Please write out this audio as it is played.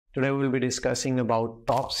Today we'll be discussing about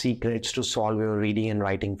top secrets to solve your reading and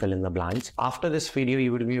writing fill in the blanks. After this video,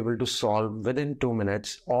 you will be able to solve within 2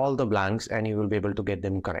 minutes all the blanks and you will be able to get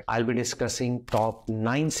them correct. I'll be discussing top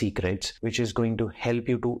 9 secrets which is going to help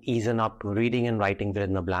you to ease up reading and writing fill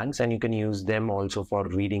in the blanks, and you can use them also for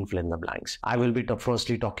reading fill in the blanks. I will be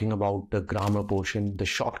firstly talking about the grammar portion, the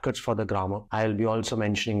shortcuts for the grammar. I'll be also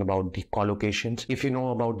mentioning about the collocations. If you know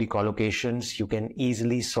about the collocations, you can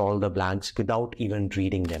easily solve the blanks without even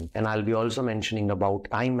reading them. And I'll be also mentioning about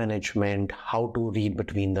time management, how to read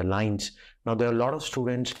between the lines. Now, there are a lot of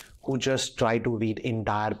students who just try to read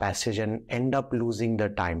entire passage and end up losing the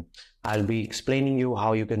time. I'll be explaining you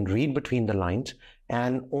how you can read between the lines,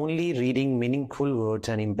 and only reading meaningful words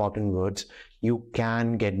and important words, you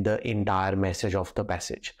can get the entire message of the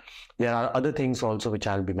passage. There are other things also which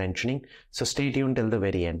I'll be mentioning, so stay tuned till the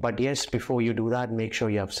very end. But yes, before you do that, make sure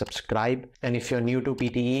you have subscribed. And if you're new to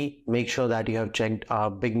PTE, make sure that you have checked our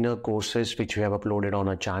beginner courses which we have uploaded on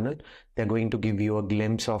our channel. They're going to give you a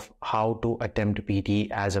glimpse of how to attempt PTE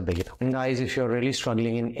as a beginner. And guys, if you're really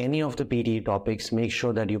struggling in any of the PTE topics, make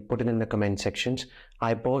sure that you put it in the comment sections.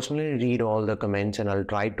 I personally read all the comments and I'll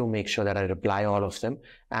try to make sure that I reply all of them.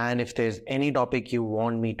 And if there's any topic you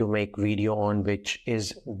want me to make video on which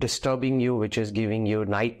is disturbing you, which is giving you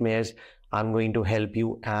nightmares, I'm going to help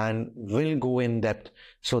you and will go in depth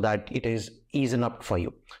so that it is easing up for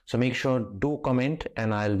you. So make sure do comment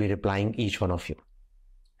and I'll be replying each one of you.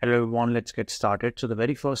 Hello everyone, let's get started. So the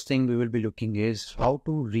very first thing we will be looking is how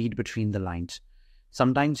to read between the lines.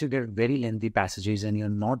 Sometimes you get very lengthy passages and you're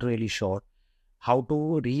not really sure how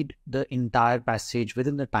to read the entire passage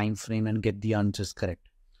within the time frame and get the answers correct.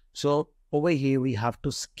 So over here we have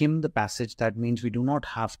to skim the passage. That means we do not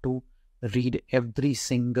have to read every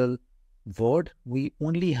single word. We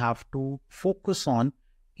only have to focus on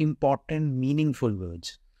important, meaningful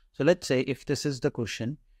words. So let's say if this is the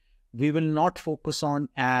question, we will not focus on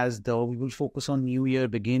we will focus on New Year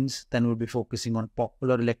begins, then we'll be focusing on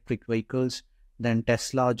popular electric vehicles, then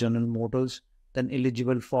Tesla, General Motors, then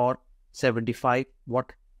eligible for 75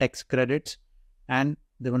 watt tax credits, and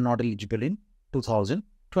they were not eligible in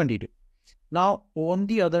 2022. Now, on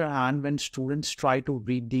the other hand, when students try to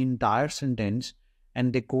read the entire sentence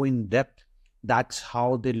and they go in depth, that's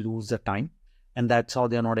how they lose the time and that's how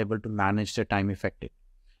they're not able to manage their time effectively.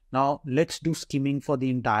 Now, let's do skimming for the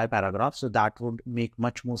entire paragraph, so that would make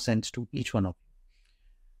much more sense to each one of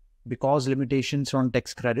you. Because limitations on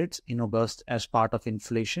tax credits in August as part of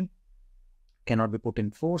inflation cannot be put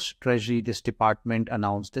in force, Treasury, this department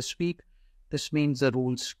announced this week. This means the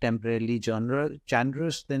rules temporarily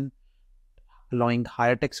generous, then allowing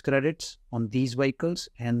higher tax credits on these vehicles.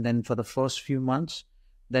 And then for the first few months,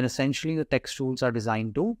 then essentially the tax rules are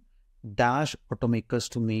designed to dash automakers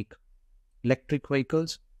to make electric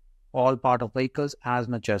vehicles, all part of vehicles as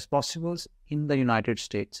much as possible in the United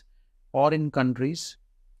States or in countries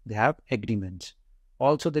they have agreements.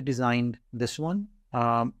 Also, they designed this one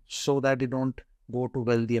so that they don't go to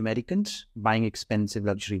wealthy Americans buying expensive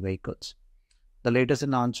luxury vehicles. The latest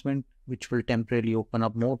announcement, which will temporarily open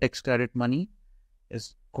up more tax credit money,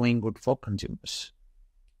 is going good for consumers.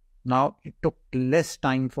 Now, it took less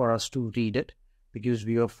time for us to read it because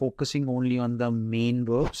we were focusing only on the main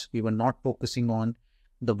verbs. We were not focusing on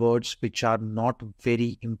the words which are not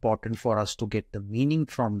very important for us to get the meaning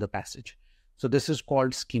from the passage. So this is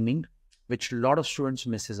called skimming, which a lot of students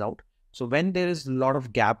misses out. So when there is a lot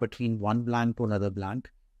of gap between one blank to another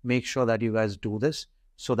blank, make sure that you guys do this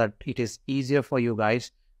so that it is easier for you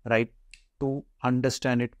guys, right, to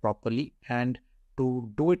understand it properly and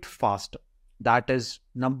to do it faster. That is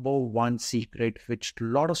number one secret which a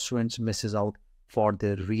lot of students misses out for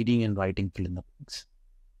their reading and writing fill in the blanks.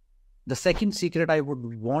 The second secret I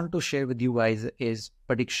would want to share with you guys is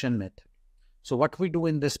prediction method. So what we do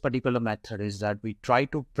in this particular method is that we try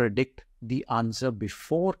to predict the answer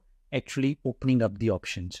before actually opening up the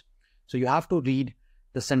options. So you have to read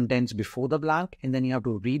the sentence before the blank, and then you have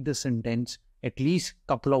to read the sentence at least a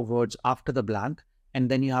couple of words after the blank, and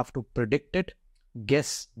then you have to predict it,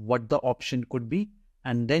 guess what the option could be,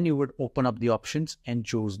 and then you would open up the options and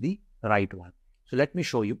choose the right one. So let me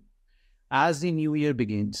show you. As the new year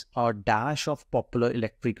begins, a dash of popular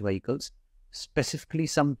electric vehicles, specifically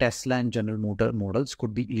some Tesla and General Motors models,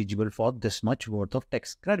 could be eligible for this much worth of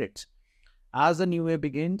tax credits. As the new year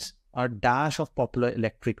begins, a dash of popular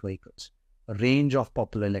electric vehicles, a range of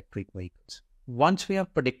popular electric vehicles. Once we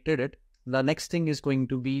have predicted it, the next thing is going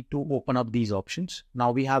to be to open up these options.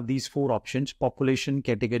 Now we have these four options: population,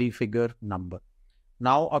 category, figure, number.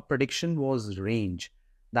 Now our prediction was range.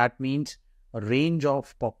 That means a range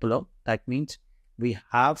of popular. That means we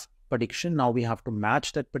have prediction. Now we have to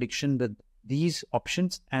match that prediction with these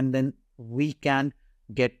options, and then we can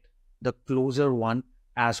get the closer one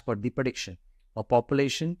as per the prediction. A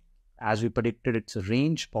population, as we predicted, it's a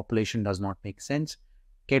range. Population does not make sense.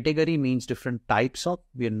 Category means different types of,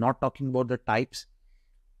 we are not talking about the types.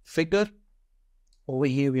 Figure, over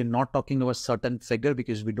here, we are not talking about certain figure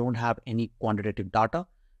because we don't have any quantitative data.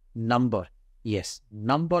 Number, yes,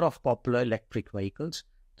 number of popular electric vehicles.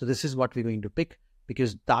 So this is what we're going to pick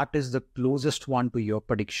because that is the closest one to your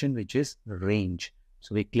prediction, which is range.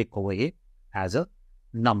 So we click over here as a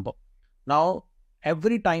number. Now,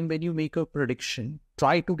 every time when you make a prediction,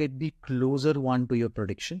 try to get the closer one to your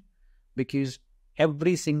prediction, because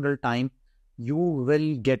every single time you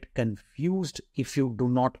will get confused if you do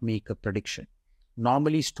not make a prediction.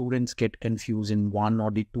 Normally, students get confused in one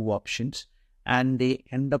or the two options and they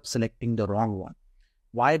end up selecting the wrong one.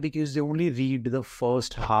 Why? Because they only read the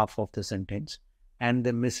first half of the sentence and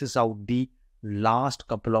they misses out the last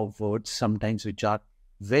couple of words, sometimes which are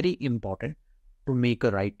very important to make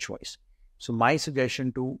a right choice. So my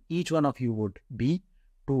suggestion to each one of you would be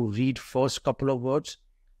to read first couple of words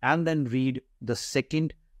and then read the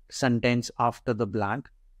second sentence after the blank,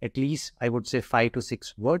 at least I would say 5 to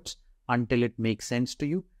 6 words until it makes sense to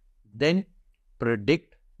you. Then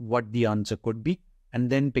predict what the answer could be and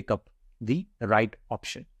then pick up the right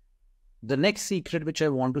option. The next secret which I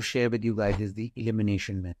want to share with you guys is the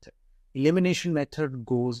elimination method. Elimination method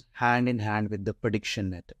goes hand in hand with the prediction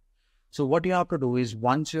method. So what you have to do is,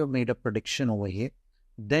 once you have made a prediction over here,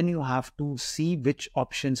 then you have to see which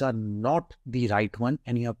options are not the right one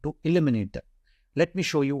and you have to eliminate them. Let me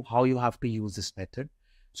show you how you have to use this method.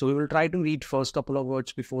 So we will try to read first couple of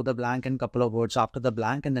words before the blank and couple of words after the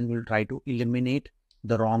blank, and then we'll try to eliminate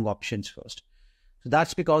the wrong options first. So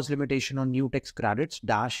that's because limitation on new text credits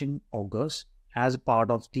dashing augurs as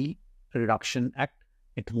part of the Reduction Act,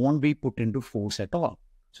 it won't be put into force at all.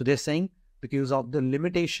 So they're saying because of the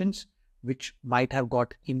limitations which might have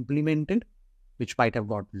got implemented, which might have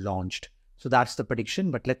got launched. So that's the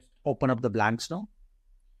prediction, but let's open up the blanks now.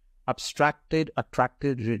 Abstracted,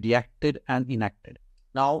 attracted, redirected, and enacted.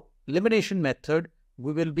 Now, elimination method,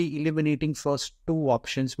 we will be eliminating first two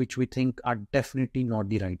options which we think are definitely not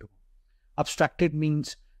the right one. Abstracted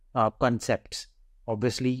means concepts.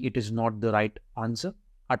 Obviously, it is not the right answer.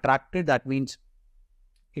 Attracted, that means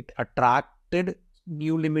it attracted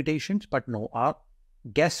new limitations, but no, our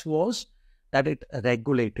guess was that it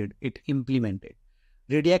regulated, it implemented.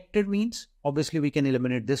 Redirected means, obviously, we can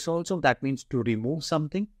eliminate this also. That means to remove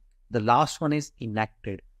something. The last one is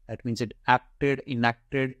enacted. That means it acted,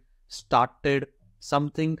 enacted, started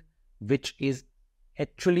something which is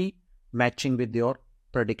actually matching with your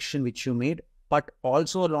prediction which you made. But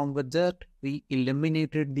also along with that, we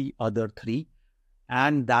eliminated the other three.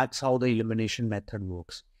 And that's how the elimination method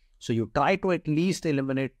works. So you try to at least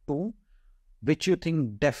eliminate two, which you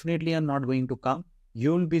think definitely are not going to come.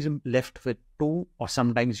 You will be left with two, or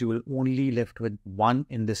sometimes you will only left with one.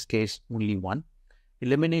 In this case, only one.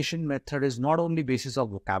 Elimination method is not only basis of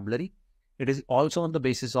vocabulary, it is also on the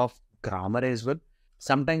basis of grammar as well.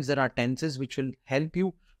 Sometimes there are tenses which will help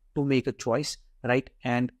you to make a choice, right?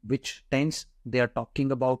 And which tense they are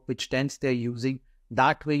talking about, which tense they are using.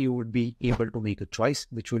 That way you would be able to make a choice,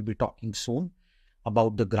 which we'll be talking soon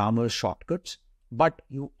about the grammar shortcuts. But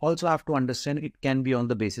you also have to understand it can be on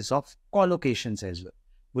the basis of collocations as well.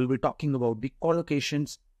 We'll be talking about the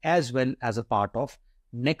collocations as well as a part of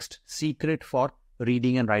next secret for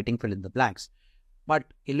reading and writing fill in the blanks. But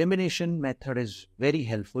elimination method is very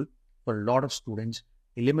helpful for a lot of students.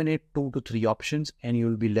 Eliminate 2 to 3 options and you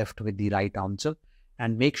will be left with the right answer.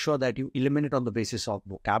 And make sure that you eliminate on the basis of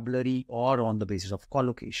vocabulary or on the basis of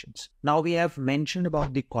collocations. Now we have mentioned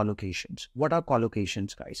about the collocations. What are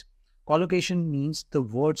collocations, guys? Collocation means the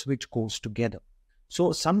words which goes together.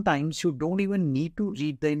 So sometimes you don't even need to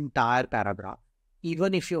read the entire paragraph.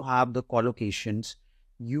 Even if you have the collocations,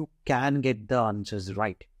 you can get the answers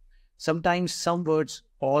right. Sometimes some words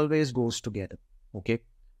always goes together. Okay.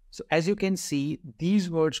 So as you can see, these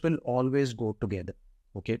words will always go together.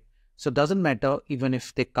 Okay. So it doesn't matter even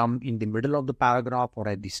if they come in the middle of the paragraph or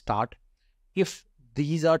at the start. If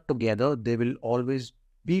these are together, they will always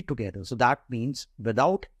be together. So that means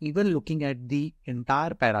without even looking at the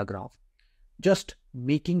entire paragraph, just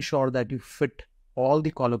making sure that you fit all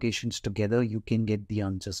the collocations together, you can get the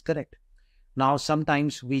answers correct. Now,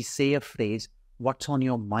 sometimes we say a phrase, what's on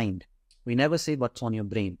your mind? We never say what's on your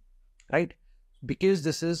brain, right? Because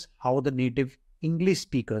this is how the native English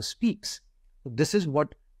speaker speaks. This is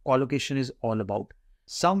what collocation is all about.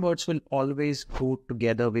 Some words will always go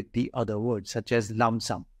together with the other words, such as lump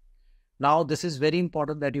sum. Now, this is very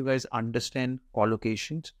important that you guys understand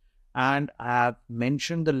collocations. and I have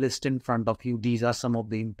mentioned the list in front of you. These are some of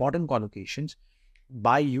the important collocations.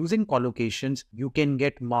 By using collocations, you can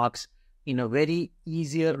get marks in a very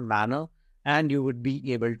easier manner, and you would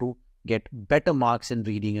be able to get better marks in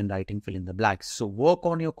reading and writing fill in the blanks. So work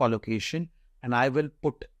on your collocation, and I will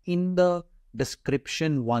put in the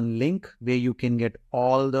description one link where you can get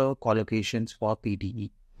all the collocations for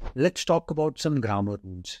PTE. Let's talk about some grammar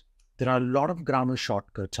rules. There are a lot of grammar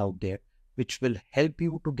shortcuts out there which will help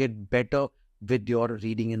you to get better with your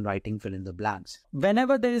reading and writing fill in the blanks.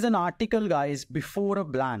 Whenever there is an article, guys, before a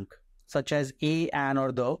blank, such as a, an,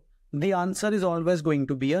 or the answer is always going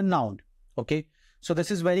to be a noun. Okay, so this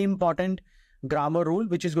is very important grammar rule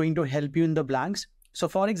which is going to help you in the blanks. So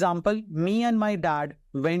for example, me and my dad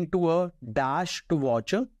went to a dash to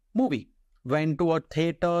watch a movie, went to a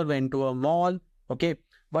theater, went to a mall. Okay,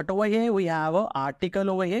 but over here we have an article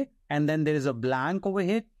over here, and then there is a blank over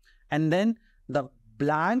here, and then the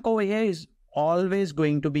blank over here is always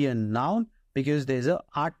going to be a noun because there's an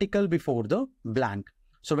article before the blank.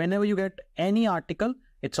 So whenever you get any article,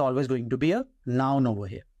 it's always going to be a noun over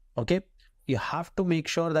here. Okay, you have to make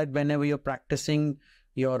sure that whenever you're practicing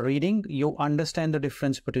your reading, you understand the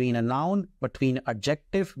difference between a noun, between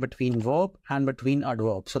adjective, between verb, and between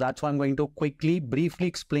adverb. So that's why I'm going to briefly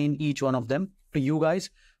explain each one of them to you guys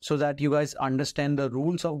so that you guys understand the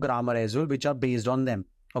rules of grammar as well, which are based on them.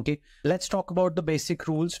 Okay, let's talk about the basic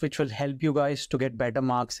rules which will help you guys to get better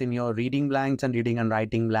marks in your reading blanks and reading and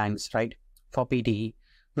writing blanks, right, for PTE.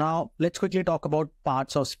 Now, let's quickly talk about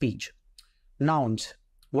parts of speech. Nouns.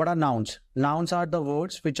 What are nouns? Nouns are the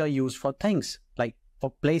words which are used for things, like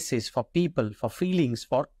for places, for people, for feelings,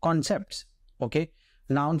 for concepts. Okay,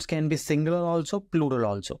 nouns can be singular also, plural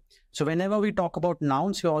also. So whenever we talk about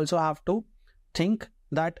nouns, you also have to think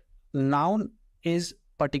that noun is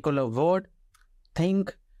particular word, thing,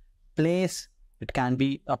 place. It can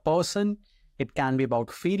be a person, it can be about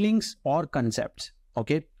feelings or concepts.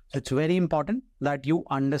 Okay, so it's very important that you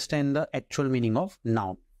understand the actual meaning of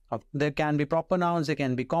noun. There can be proper nouns, there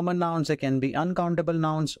can be common nouns, there can be uncountable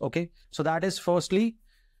nouns. Okay, so that is firstly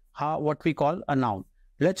what we call a noun.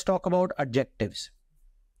 Let's talk about adjectives.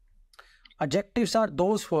 Adjectives are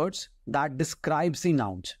those words that describes the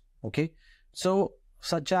nouns. Okay, so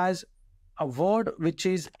such as a word which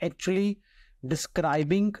is actually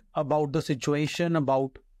describing about the situation,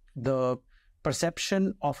 about the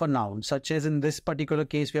perception of a noun, such as in this particular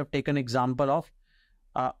case we have taken example of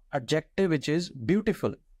adjective which is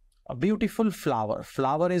beautiful. A beautiful flower.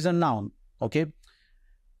 Flower is a noun. Okay,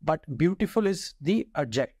 but beautiful is the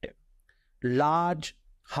adjective. Large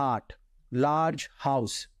heart, large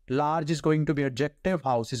house. Large is going to be adjective,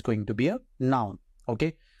 house is going to be a noun.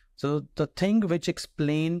 Okay, so the thing which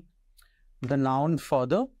explain the noun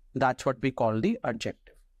further, that's what we call the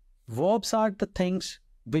adjective. Verbs are the things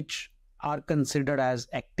which are considered as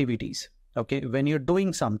activities. Okay, when you're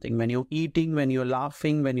doing something, when you're eating, when you're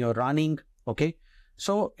laughing, when you're running. Okay,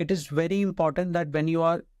 so it is very important that when you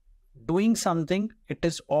are doing something, it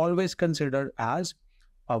is always considered as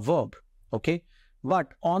a verb. Okay,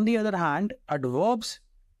 but on the other hand, adverbs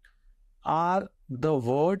are the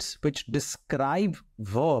words which describe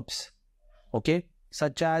verbs. Okay,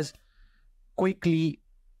 such as quickly,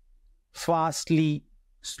 fastly,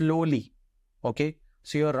 slowly. Okay,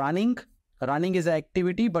 so you're running is an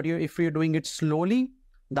activity, but if you're doing it slowly,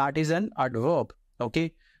 that is an adverb.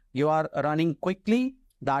 Okay, you are running quickly,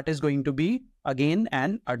 that is going to be again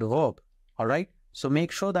an adverb. All right, so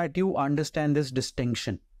make sure that you understand this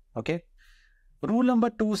distinction. Okay, rule number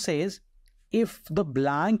 2 says if the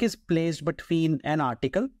blank is placed between an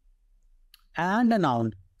article and a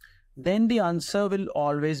noun, then the answer will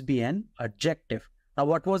always be an adjective. Now,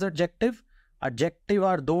 what was adjective? Adjective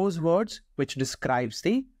are those words which describes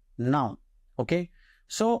the noun. Okay,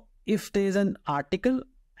 so if there is an article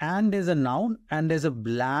and there's a noun and there's a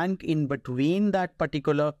blank in between that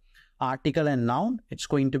particular article and noun, it's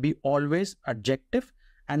going to be always adjective,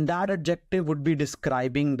 and that adjective would be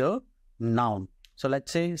describing the noun. So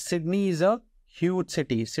let's say Sydney is a huge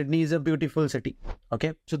city. Sydney is a beautiful city.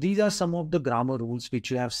 Okay, so these are some of the grammar rules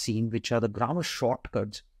which you have seen, which are the grammar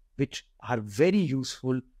shortcuts which are very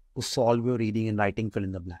useful to solve your reading and writing fill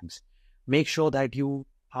in the blanks. Make sure that you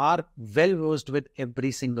are well versed with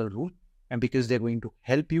every single rule, and because they're going to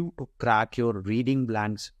help you to crack your reading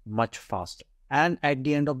blanks much faster. And at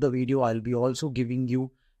the end of the video, I'll be also giving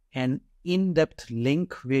you an in-depth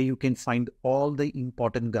link where you can find all the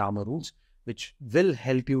important grammar rules which will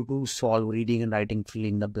help you to solve reading and writing fill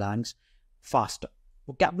in the blanks faster.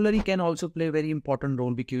 Vocabulary can also play a very important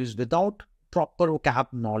role, because without proper vocab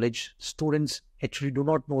knowledge, students actually do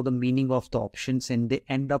not know the meaning of the options and they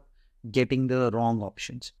end up getting the wrong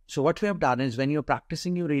options. So what we have done is when you're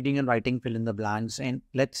practicing your reading and writing fill in the blanks, and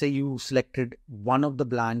let's say you selected one of the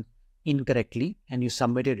blank incorrectly and you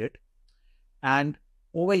submitted it, and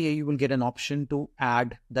over here you will get an option to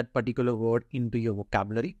add that particular word into your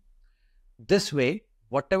vocabulary. This way,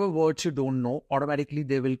 whatever words you don't know, automatically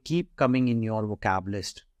they will keep coming in your vocab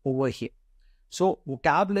list over here. So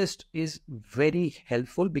vocab list is very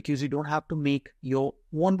helpful because you don't have to make your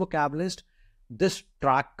own vocab list. This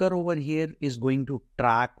tracker over here is going to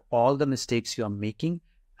track all the mistakes you are making,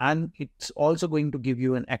 and it's also going to give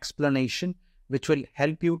you an explanation which will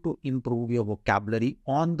help you to improve your vocabulary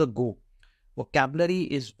on the go. Vocabulary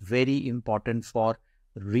is very important for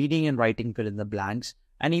reading and writing fill in the blanks,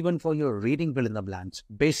 and even for your reading fill in the blanks.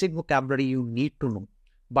 Basic vocabulary you need to know,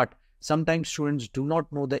 but sometimes students do not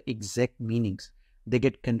know the exact meanings. They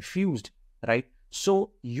get confused, right?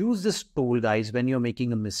 So use this tool, guys. When you're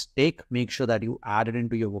making a mistake, make sure that you add it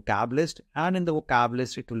into your vocab list, and in the vocab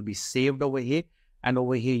list, it will be saved over here. And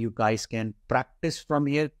over here, you guys can practice from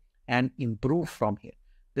here and improve from here.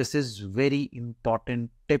 This is very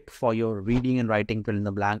important tip for your reading and writing fill in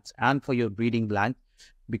the blanks and for your reading blank,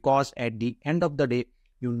 because at the end of the day,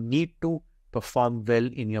 you need to perform well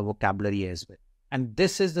in your vocabulary as well. And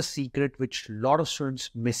this is the secret which a lot of students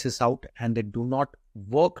misses out, and they do not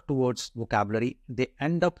work towards vocabulary. They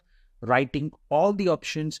end up writing all the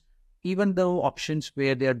options, even the options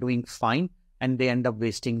where they are doing fine, and they end up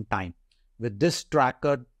wasting time. With this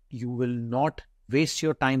tracker, you will not waste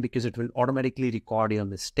your time because it will automatically record your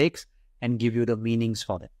mistakes and give you the meanings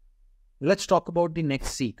for them. Let's talk about the next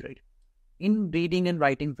secret. In reading and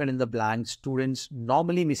writing fill in the blanks, students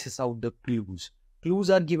normally misses out the clues.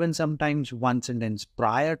 Clues are given sometimes one sentence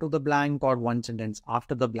prior to the blank or one sentence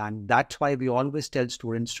after the blank. That's why we always tell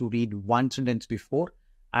students to read one sentence before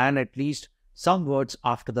and at least some words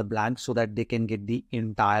after the blank so that they can get the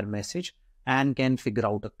entire message and can figure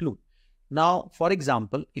out a clue. Now, for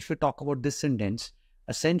example, if we talk about this sentence,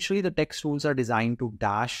 essentially the text rules are designed to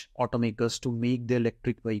dash automakers to make the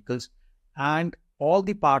electric vehicles and all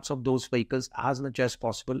the parts of those vehicles as much as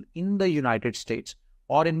possible in the United States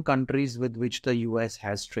or in countries with which the US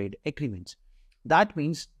has trade agreements. That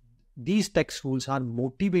means these text rules are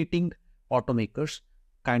motivating automakers,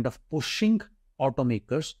 kind of pushing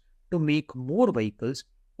automakers to make more vehicles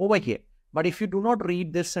over here. But if you do not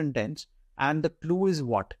read this sentence, and the clue is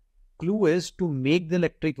what? Clue is to make the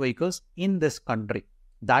electric vehicles in this country.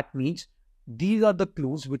 That means these are the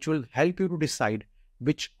clues which will help you to decide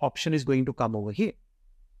which option is going to come over here.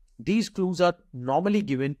 These clues are normally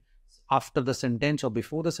given after the sentence or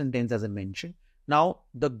before the sentence, as I mentioned. Now,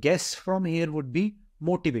 the guess from here would be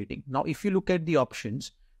motivating. Now, if you look at the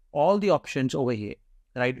options, all the options over here,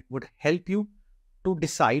 right, would help you to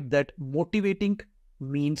decide that motivating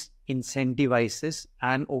means incentivizes,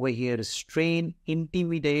 and over here restrain,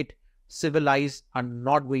 intimidate, civilize are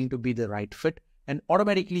not going to be the right fit. And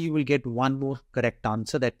automatically you will get one more correct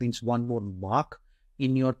answer. That means one more mark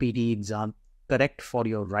in your PTE exam, correct for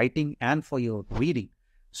your writing and for your reading.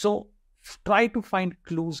 So try to find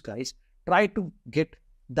clues, guys. Try to get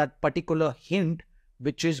that particular hint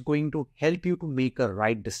which is going to help you to make a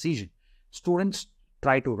right decision. Students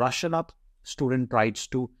try to rush it up. Student tries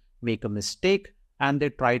to make a mistake and they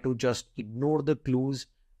try to just ignore the clues.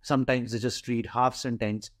 Sometimes they just read half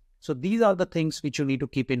sentence. So these are the things which you need to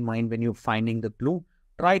keep in mind when you're finding the clue.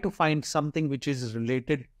 Try to find something which is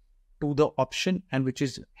related to the option and which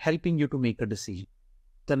is helping you to make a decision.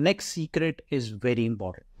 The next secret is very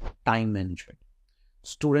important: time management.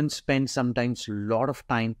 Students spend sometimes a lot of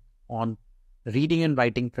time on reading and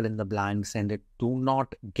writing fill in the blanks, and they do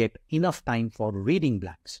not get enough time for reading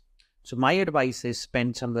blanks. So my advice is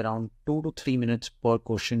spend somewhere around 2 to 3 minutes per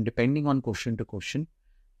question, depending on question to question,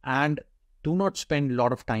 and do not spend a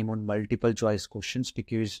lot of time on multiple choice questions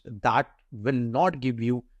because that will not give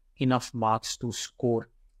you enough marks to score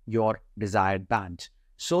your desired band.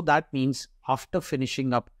 So that means after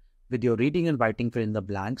finishing up with your reading and writing fill in the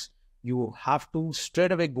blanks, you have to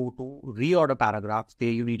straight away go to reorder paragraphs. There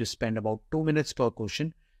you need to spend about 2 minutes per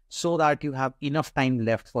question so that you have enough time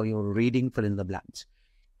left for your reading fill in the blanks.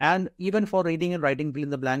 And even for reading and writing fill in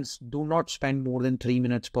the blanks, do not spend more than 3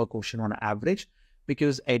 minutes per question on average,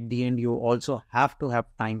 because at the end you also have to have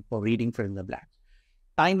time for reading fill in the blanks.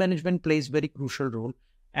 Time management plays very crucial role,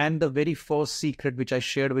 and the very first secret which I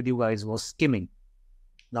shared with you guys was skimming.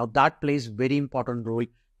 Now that plays very important role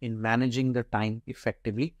in managing the time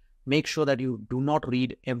effectively. Make sure that you do not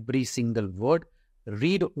read every single word.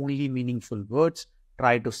 Read only meaningful words.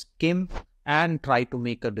 Try to skim and try to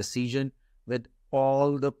make a decision with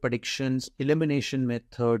all the predictions, elimination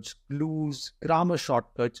methods, clues, grammar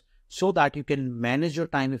shortcuts, so that you can manage your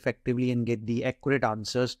time effectively and get the accurate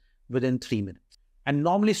answers within 3 minutes. And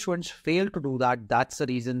normally students fail to do that. That's the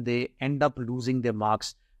reason they end up losing their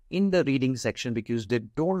marks in the reading section, because they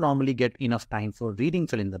don't normally get enough time for reading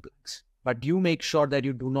fill in the blanks. But you make sure that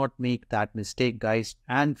you do not make that mistake, guys,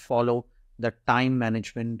 and follow the time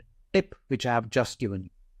management tip which I have just given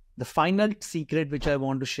you. The final secret which I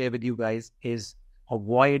want to share with you guys is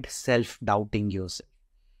avoid self-doubting yourself.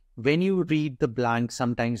 When you read the blank,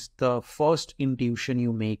 sometimes the first intuition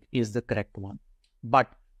you make is the correct one,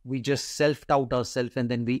 but we just self-doubt ourselves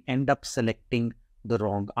and then we end up selecting the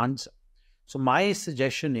wrong answer. So my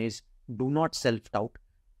suggestion is, do not self-doubt.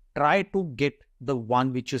 Try to get the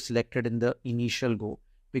one which you selected in the initial go,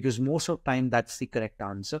 because most of the time that's the correct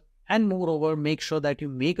answer. And moreover, make sure that you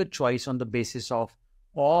make a choice on the basis of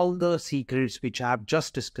all the secrets which I have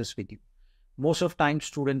just discussed with you. Most of the time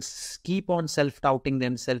students keep on self-doubting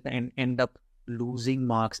themselves and end up losing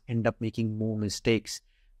marks, end up making more mistakes.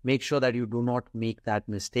 Make sure that you do not make that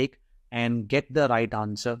mistake and get the right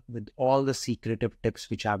answer with all the secretive tips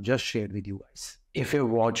which I have just shared with you guys. If you've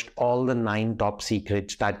watched all the 9 top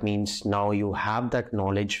secrets, that means now you have that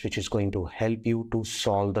knowledge which is going to help you to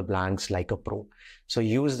solve the blanks like a pro. So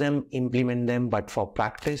use them, implement them, but for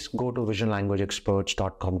practice, go to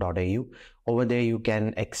visionlanguageexperts.com.au. Over there, you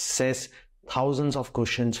can access thousands of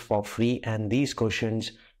questions for free, and these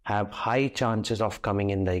questions have high chances of coming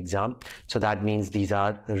in the exam. So that means these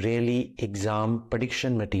are really exam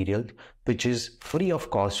prediction material, which is free of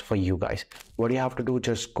cost for you guys. What you have to do,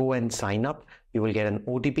 just go and sign up. You will get an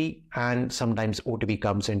OTP, and sometimes OTP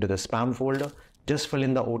comes into the spam folder. Just fill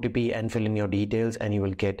in the OTP and fill in your details, and you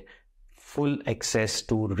will get full access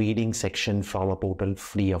to reading section from a portal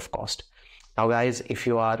free of cost. Now guys, if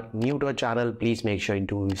you are new to our channel, please make sure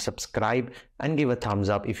to subscribe and give a thumbs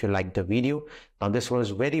up if you liked the video. Now this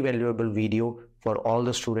was very valuable video for all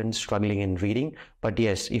the students struggling in reading. But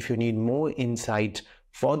yes, if you need more insights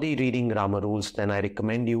for the reading grammar rules, then I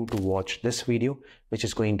recommend you to watch this video, which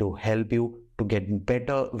is going to help you to get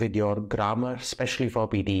better with your grammar, especially for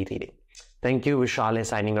PTE reading. Thank you. Vishal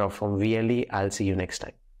signing off from VLE. I'll see you next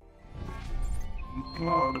time.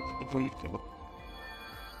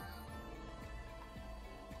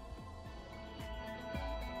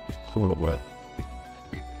 Well.